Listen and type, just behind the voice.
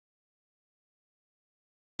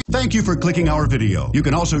Thank you for clicking our video. You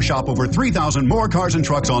can also shop over 3,000 more cars and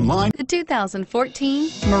trucks online. The 2014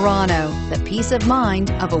 Murano, the peace of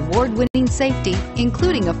mind of award-winning safety,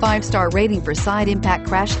 including a 5-star rating for side impact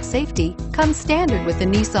crash safety, comes standard with the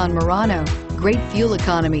Nissan Murano. Great fuel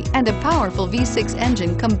economy and a powerful V6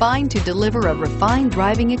 engine combine to deliver a refined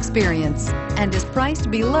driving experience and is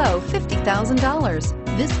priced below $50,000.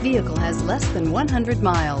 This vehicle has less than 100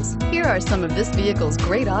 miles. Here are some of this vehicle's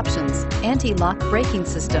great options: anti-lock braking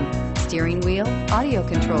system, steering wheel audio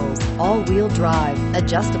controls, all-wheel drive,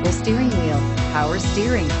 adjustable steering wheel, power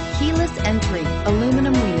steering, keyless entry,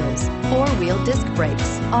 aluminum wheels, 4-wheel disc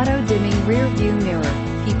brakes, auto-dimming rear view mirror,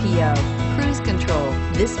 PPO, cruise control.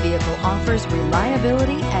 This vehicle offers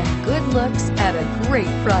reliability and good looks at a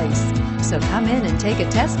great price. So come in and take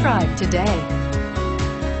a test drive today.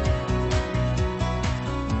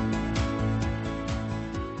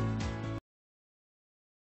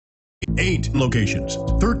 8 locations,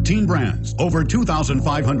 13 brands, over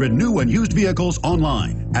 2,500 new and used vehicles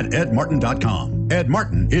online at edmartin.com. Ed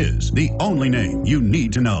Martin is the only name you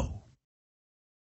need to know.